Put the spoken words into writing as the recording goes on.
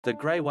The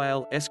gray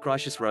whale,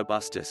 Eschrichtius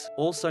robustus,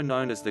 also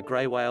known as the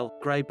gray whale,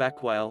 gray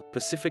back whale,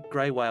 Pacific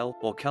gray whale,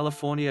 or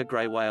California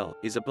gray whale,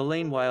 is a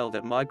baleen whale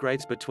that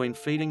migrates between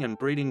feeding and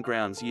breeding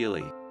grounds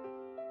yearly.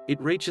 It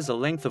reaches a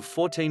length of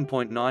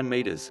 14.9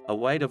 meters, a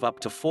weight of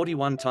up to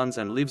 41 tons,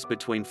 and lives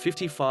between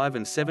 55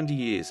 and 70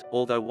 years,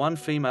 although one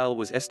female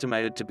was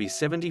estimated to be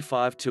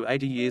 75 to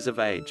 80 years of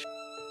age.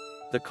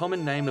 The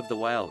common name of the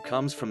whale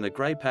comes from the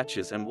gray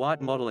patches and white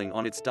mottling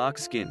on its dark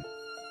skin.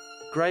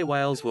 Gray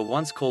whales were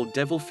once called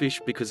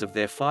devilfish because of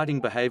their fighting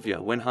behavior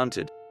when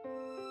hunted.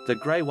 The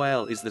gray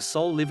whale is the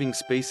sole living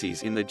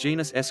species in the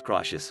genus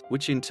Eschrichtius,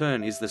 which in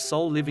turn is the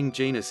sole living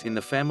genus in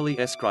the family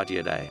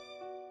Eschrichtiidae.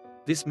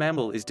 This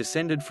mammal is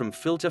descended from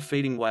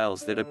filter-feeding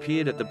whales that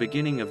appeared at the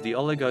beginning of the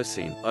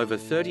Oligocene, over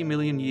 30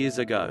 million years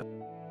ago.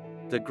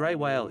 The gray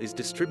whale is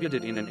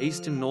distributed in an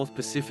eastern North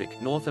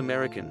Pacific, North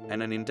American,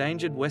 and an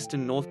endangered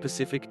western North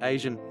Pacific,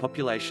 Asian,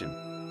 population.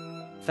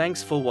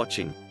 Thanks for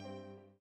watching.